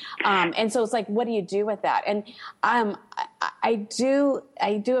term. And so it's like, what do you do with that? And I do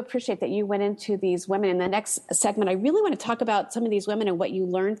appreciate that you went into these women. In the next segment, I really want to talk about some of these women and what you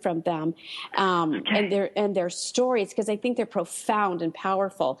learned from them, and their stories, because I think they're profound and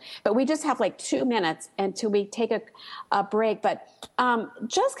powerful. But we just have like 2 minutes until we take a break. But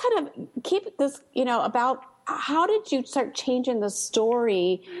just kind of keep this, about how did you start changing the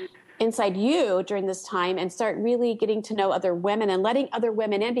story inside you during this time and start really getting to know other women and letting other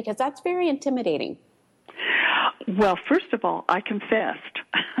women in, because that's very intimidating. Well, first of all, I confessed.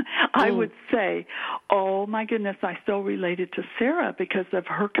 I would say, oh, my goodness, I so related to Sarah because of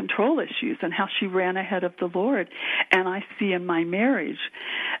her control issues and how she ran ahead of the Lord. And I see in my marriage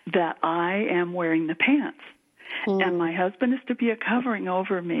that I am wearing the pants. And my husband is to be a covering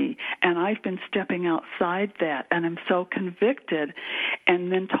over me, and I've been stepping outside that, and I'm so convicted,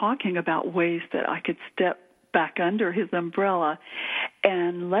 and then talking about ways that I could step back under his umbrella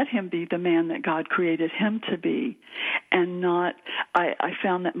and let him be the man that God created him to be, and not, I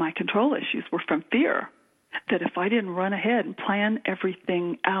found that my control issues were from fear, that if I didn't run ahead and plan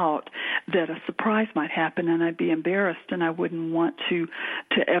everything out, that a surprise might happen and I'd be embarrassed, and I wouldn't want to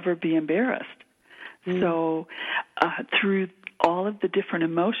ever be embarrassed. So through all of the different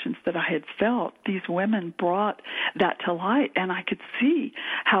emotions that I had felt, these women brought that to light, and I could see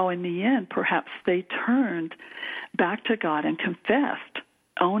how in the end perhaps they turned back to God and confessed,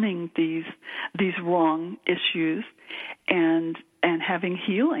 owning these wrong issues and having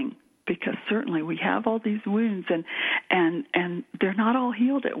healing, because certainly we have all these wounds and they're not all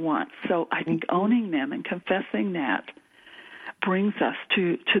healed at once. So I think owning them and confessing that brings us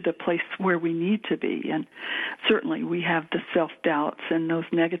to the place where we need to be. And certainly we have the self-doubts and those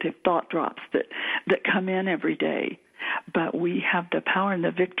negative thought drops that come in every day, but we have the power and the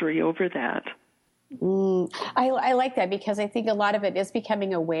victory over that. I like that, because I think a lot of it is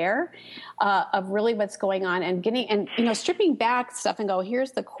becoming aware of really what's going on and stripping back stuff and go,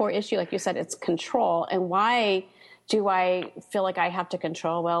 here's the core issue. Like you said, it's control. And why do I feel like I have to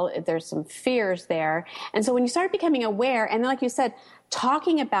control? Well, there's some fears there. And so when you start becoming aware, and then, like you said,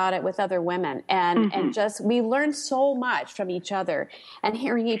 talking about it with other women and just, we learn so much from each other and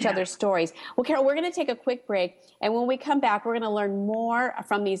hearing each other's stories. Well, Carol, we're going to take a quick break. And when we come back, we're going to learn more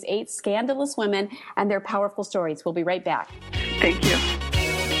from these 8 scandalous women and their powerful stories. We'll be right back. Thank you.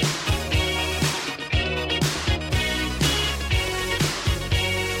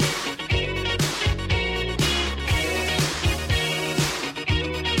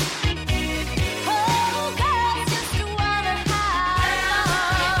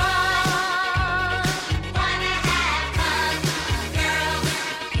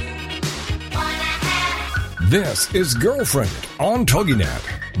 This is GirlfriendIT on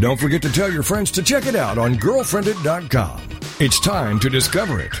TogiNet. Don't forget to tell your friends to check it out on GirlfriendIT.com. It's time to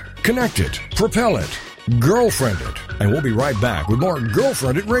discover it, connect it, propel it, GirlfriendIT. And we'll be right back with more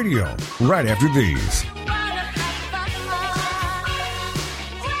GirlfriendIT Radio right after these.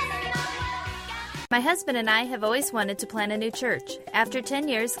 My husband and I have always wanted to plant a new church. After 10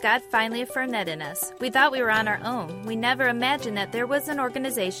 years, God finally affirmed that in us. We thought we were on our own. We never imagined that there was an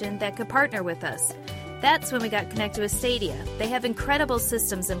organization that could partner with us. That's when we got connected with Stadia. They have incredible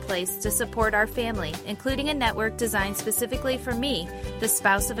systems in place to support our family, including a network designed specifically for me, the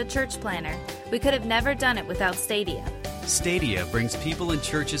spouse of a church planner. We could have never done it without Stadia. Stadia brings people and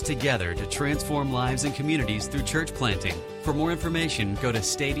churches together to transform lives and communities through church planting. For more information, go to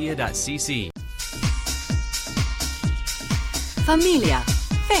stadia.cc. Familia,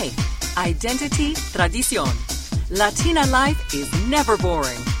 faith, identity, tradición. Latina life is never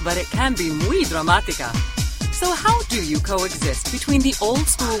boring, but it can be muy dramática. So how do you coexist between the old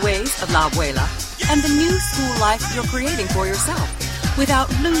school ways of la abuela and the new school life you're creating for yourself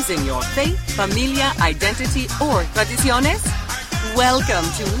without losing your faith, familia, identity, or tradiciones? Welcome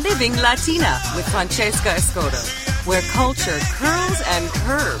to Living Latina with Francesca Escoto, where culture curls and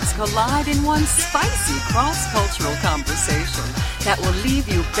curves collide in one spicy cross-cultural conversation that will leave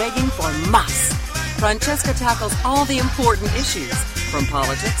you begging for más. Francesca tackles all the important issues, from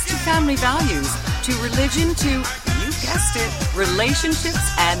politics to family values to religion to, you guessed it,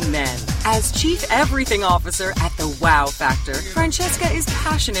 relationships and men. As Chief Everything Officer at the Wow Factor, Francesca is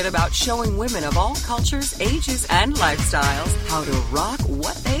passionate about showing women of all cultures, ages, and lifestyles how to rock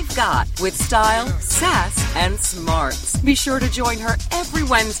what they've got with style, sass, and smarts. Be sure to join her every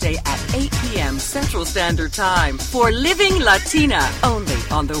Wednesday at 8 p.m. Central Standard Time for Living Latina, only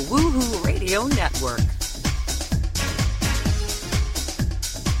on the Woohoo Radio Network.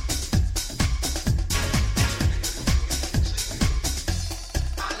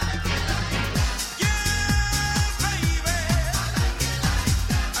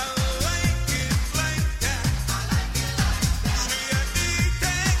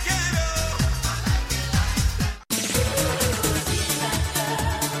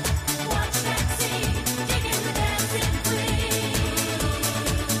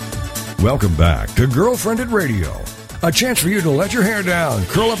 Welcome back to GirlfriendIT Radio, a chance for you to let your hair down,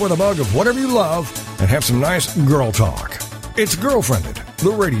 curl up with a mug of whatever you love, and have some nice girl talk. It's GirlfriendIT,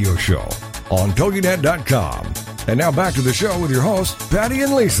 the radio show, on TogiNet.com. And now back to the show with your hosts, Patty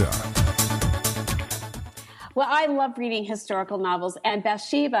and Lisa. Well, I love reading historical novels, and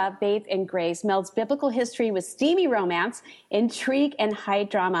Bathsheba, Bathed in Grace, melds biblical history with steamy romance, intrigue, and high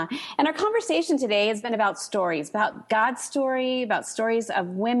drama. And our conversation today has been about stories, about God's story, about stories of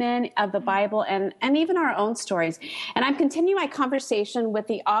women of the Bible, and even our own stories. And I'm continuing my conversation with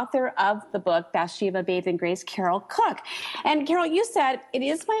the author of the book, Bathsheba, Bathed in Grace, Carol Cooke. And Carol, you said, it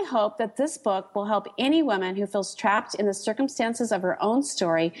is my hope that this book will help any woman who feels trapped in the circumstances of her own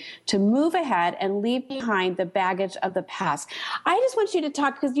story to move ahead and leave behind the baggage of the past. I just want you to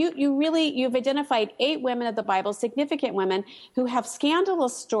talk, because you've identified 8 women of the Bible, significant women who have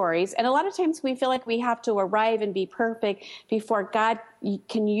scandalous stories. And a lot of times we feel like we have to arrive and be perfect before God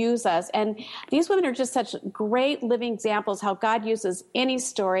can use us. And these women are just such great living examples how God uses any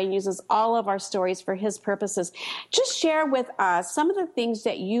story, uses all of our stories for his purposes. Just share with us some of the things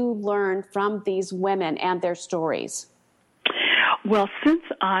that you learned from these women and their stories. Well, since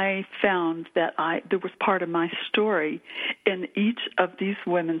I found that there was part of my story in each of these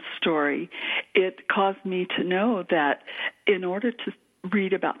women's story, it caused me to know that in order to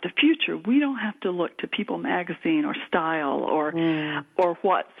read about the future, we don't have to look to People magazine or Style or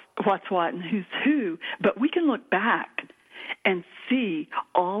what's what and who's who, but we can look back and see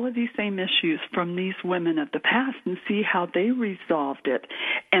all of these same issues from these women of the past and see how they resolved it,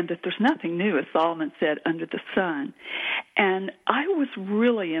 and that there's nothing new, as Solomon said, under the sun. And I was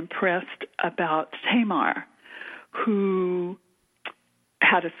really impressed about Tamar, who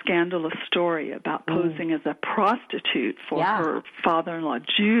had a scandalous story about posing as a prostitute for her father-in-law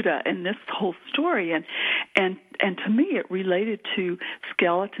Judah, and this whole story. And to me, it related to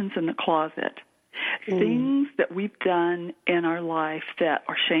skeletons in the closet. Things that we've done in our life that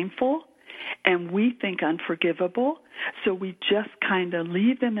are shameful and we think unforgivable, so we just kind of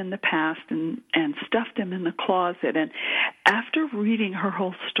leave them in the past and stuff them in the closet. And after reading her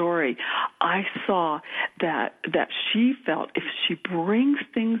whole story, I saw that she felt if she brings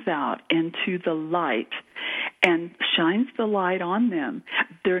things out into the light and shines the light on them,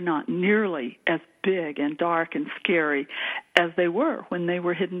 they're not nearly as big and dark and scary as they were when they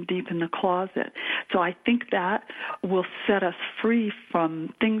were hidden deep in the closet. So I think that will set us free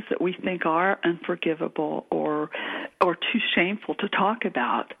from things that we think are unforgivable or too shameful to talk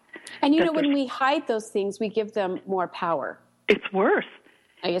about. And when we hide those things, we give them more power. It's worse.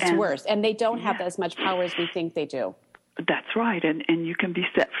 It's worse. And they don't have as much power as we think they do. That's right. And you can be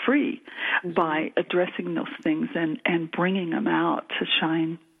set free by addressing those things and bringing them out to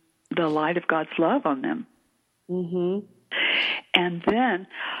shine the light of God's love on them. Mm-hmm. And then,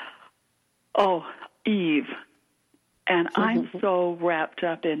 Eve. And I'm so wrapped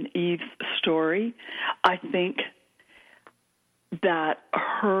up in Eve's story. I think that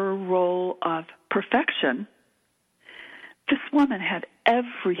her role of perfection, this woman had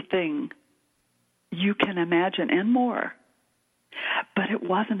everything you can imagine and more, but it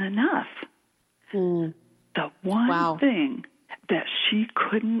wasn't enough. The one thing that she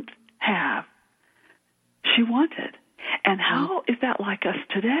couldn't have, she wanted. And how is that like us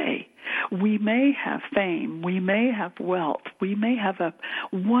today? We may have fame, we may have wealth, we may have a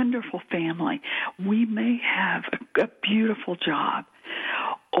wonderful family, we may have a beautiful job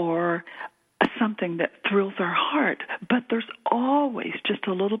or something that thrills our heart, but there's always just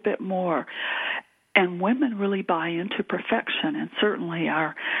a little bit more. And women really buy into perfection, and certainly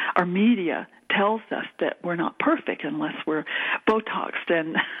our media tells us that we're not perfect unless we're Botoxed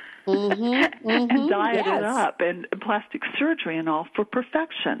and and dieted up and plastic surgery and all for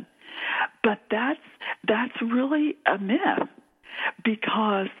perfection. But that's really a myth,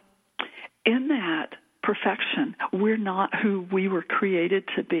 because in that perfection. We're not who we were created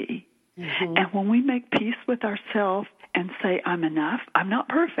to be. Mm-hmm. And when we make peace with ourselves and say, I'm enough, I'm not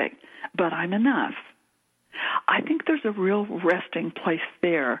perfect, but I'm enough, I think there's a real resting place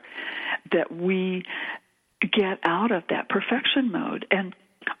there that we get out of that perfection mode. And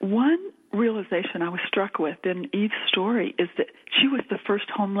one realization I was struck with in Eve's story is that she was the first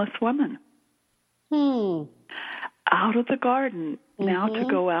homeless woman. Out of the garden, now to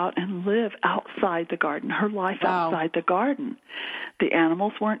go out and live outside the garden, her life outside the garden. The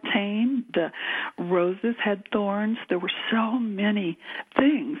animals weren't tame. The roses had thorns. There were so many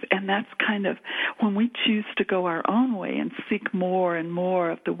things. And that's kind of when we choose to go our own way and seek more and more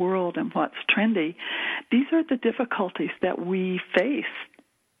of the world and what's trendy, these are the difficulties that we face.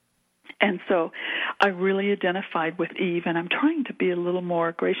 And so I really identified with Eve, and I'm trying to be a little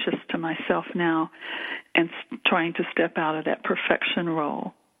more gracious to myself now and trying to step out of that perfection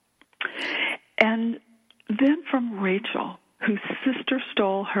role. And then from Rachel, whose sister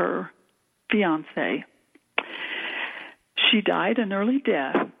stole her fiancé, she died an early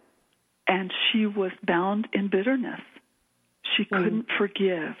death, and she was bound in bitterness. She couldn't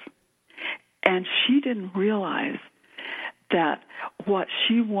forgive, and she didn't realize that what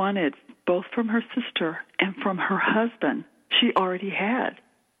she wanted, both from her sister and from her husband, she already had.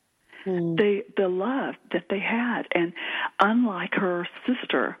 The love that they had. And unlike her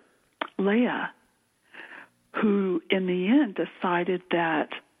sister, Leah, who in the end decided that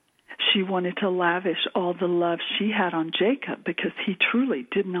she wanted to lavish all the love she had on Jacob because he truly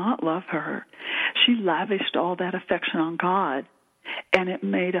did not love her, she lavished all that affection on God, and it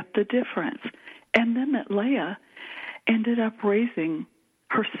made up the difference. And then that Leah ended up raising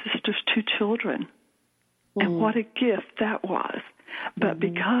her sister's 2 children. And what a gift that was. But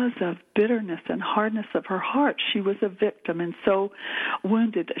because of bitterness and hardness of her heart, she was a victim and so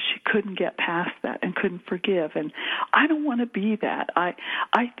wounded that she couldn't get past that and couldn't forgive. And I don't want to be that. I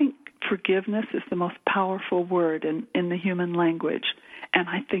think forgiveness is the most powerful word in the human language. And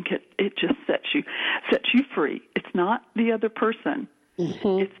I think it just sets you free. It's not the other person.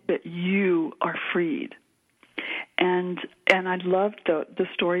 It's that you are freed. And I loved the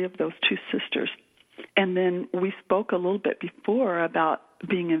story of those 2 sisters. And then we spoke a little bit before about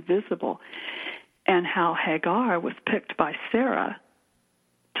being invisible and how Hagar was picked by Sarah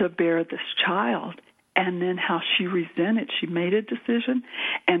to bear this child, and then how she resented. She made a decision,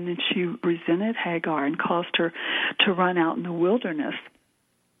 and then she resented Hagar and caused her to run out in the wilderness.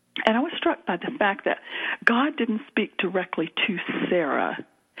 And I was struck by the fact that God didn't speak directly to Sarah,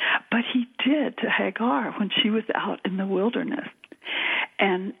 but he did to Hagar when she was out in the wilderness.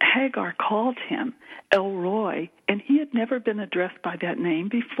 And Hagar called him El Roi, and he had never been addressed by that name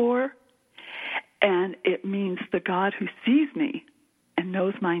before. And it means the God who sees me and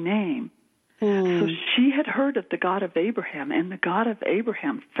knows my name. So she had heard of the God of Abraham, and the God of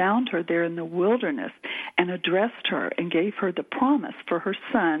Abraham found her there in the wilderness and addressed her and gave her the promise for her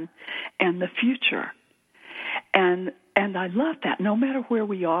son and the future. And I love that. No matter where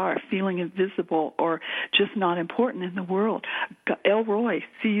we are, feeling invisible or just not important in the world, El Roi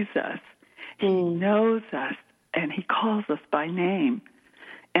sees us. He knows us, and he calls us by name.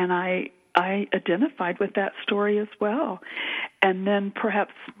 And I identified with that story as well. And then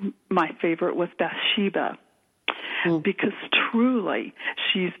perhaps my favorite was Bathsheba, because truly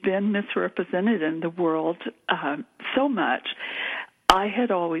she's been misrepresented in the world so much. I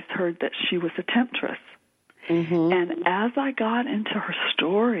had always heard that she was a temptress. And as I got into her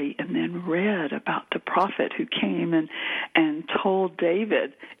story and then read about the prophet who came and told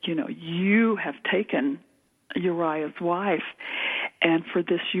David, you have taken Uriah's wife, and for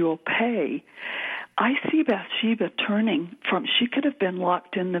this you'll pay, I see Bathsheba turning from, she could have been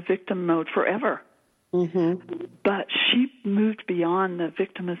locked in the victim mode forever, but she moved beyond the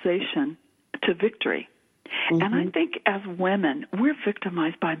victimization to victory. And I think as women, we're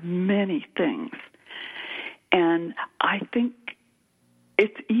victimized by many things. And I think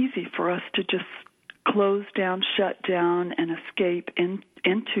it's easy for us to just close down, shut down, and escape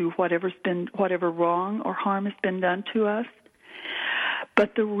into whatever wrong or harm has been done to us.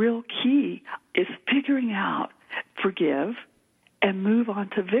 But the real key is figuring out, forgive, and move on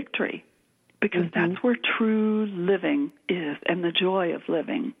to victory, because that's where true living is and the joy of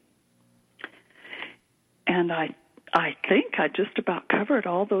living. And I think I just about covered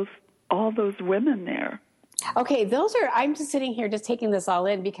all those women there. Okay, I'm just sitting here just taking this all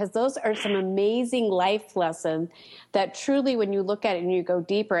in, because those are some amazing life lessons that truly, when you look at it and you go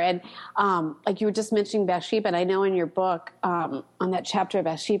deeper, and like you were just mentioning Bathsheba, and I know in your book, on that chapter of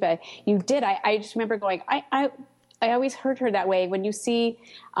Bathsheba, you did, I just remember going, I always heard her that way. When you see,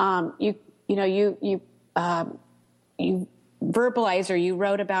 you verbalized, or you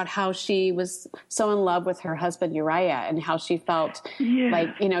wrote about how she was so in love with her husband Uriah, and how she felt like,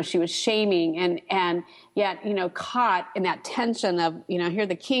 she was shaming and yet, caught in that tension of, here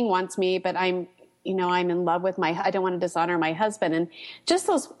the king wants me, but I'm in love with I don't want to dishonor my husband. And just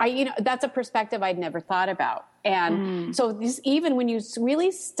those, that's a perspective I'd never thought about. And so even when you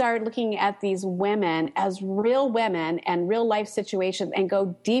really start looking at these women as real women and real life situations and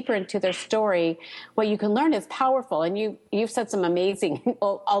go deeper into their story, what you can learn is powerful. And you've said some amazing,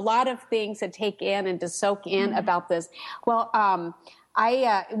 a lot of things to take in and to soak in about this. Well,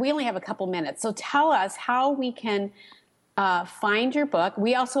 we only have a couple minutes. So tell us how we can find your book.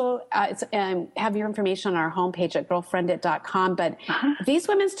 We also have your information on our homepage at GirlfriendIT.com. But these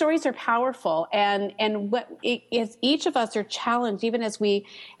women's stories are powerful, and each of us are challenged, even as we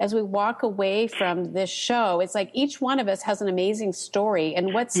walk away from this show. It's like each one of us has an amazing story,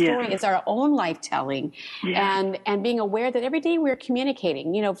 and what story is our own life telling, and being aware that every day we're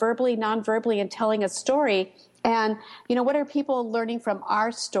communicating, verbally, non-verbally, and telling a story. And what are people learning from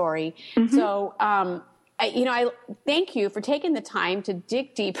our story? So. I thank you for taking the time to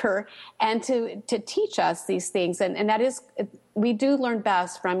dig deeper and to teach us these things. And that is, we do learn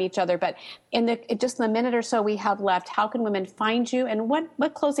best from each other. But in the minute or so we have left, how can women find you? And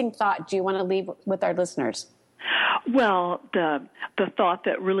what closing thought do you want to leave with our listeners? Well, the thought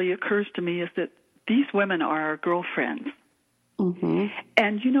that really occurs to me is that these women are our girlfriends. And,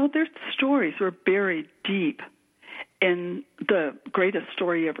 their stories were buried deep in the greatest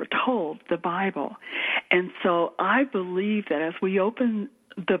story ever told, the Bible. And so I believe that as we open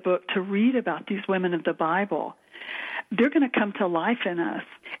the book to read about these women of the Bible, they're going to come to life in us,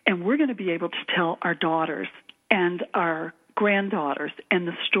 and we're going to be able to tell our daughters and our granddaughters, and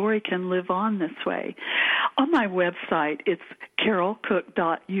the story can live on this way. On my website, it's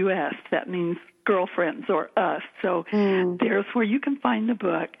carolcooke.us. That means girlfriends or us. So there's where you can find the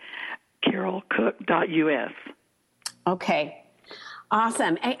book, carolcooke.us. Okay.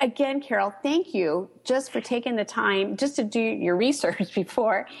 Awesome. Again, Carol, thank you just for taking the time just to do your research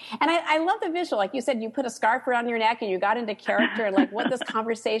before. And I love the visual. Like you said, you put a scarf around your neck and you got into character, like what this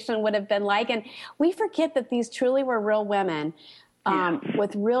conversation would have been like. And we forget that these truly were real women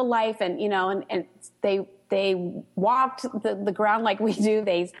with real life, and, and they walked the ground like we do.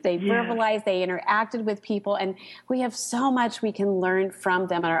 They verbalized, they interacted with people, and we have so much we can learn from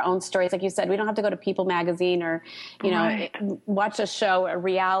them in our own stories. Like you said, we don't have to go to People magazine or, watch a show, a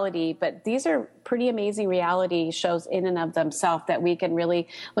reality, but these are pretty amazing reality shows in and of themselves that we can really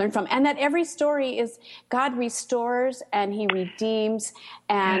learn from. And that every story is God restores and he redeems,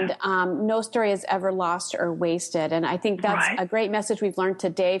 and no story is ever lost or wasted. And I think that's a great message we've learned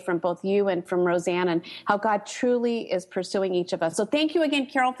today from both you and from Rozanne, and how God truly is pursuing each of us. So thank you again,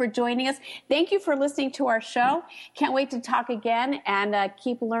 Carol, for joining us. Thank you for listening to our show. Can't wait to talk again and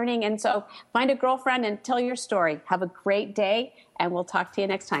keep learning. And so find a girlfriend and tell your story. Have a great day, and we'll talk to you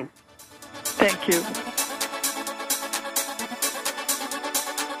next time. Thank you.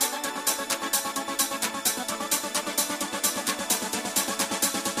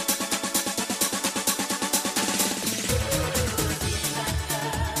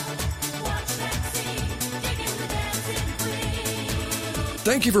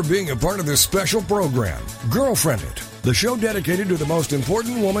 Thank you for being a part of this special program, Girlfriend It, the show dedicated to the most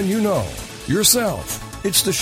important woman you know, yourself. It's the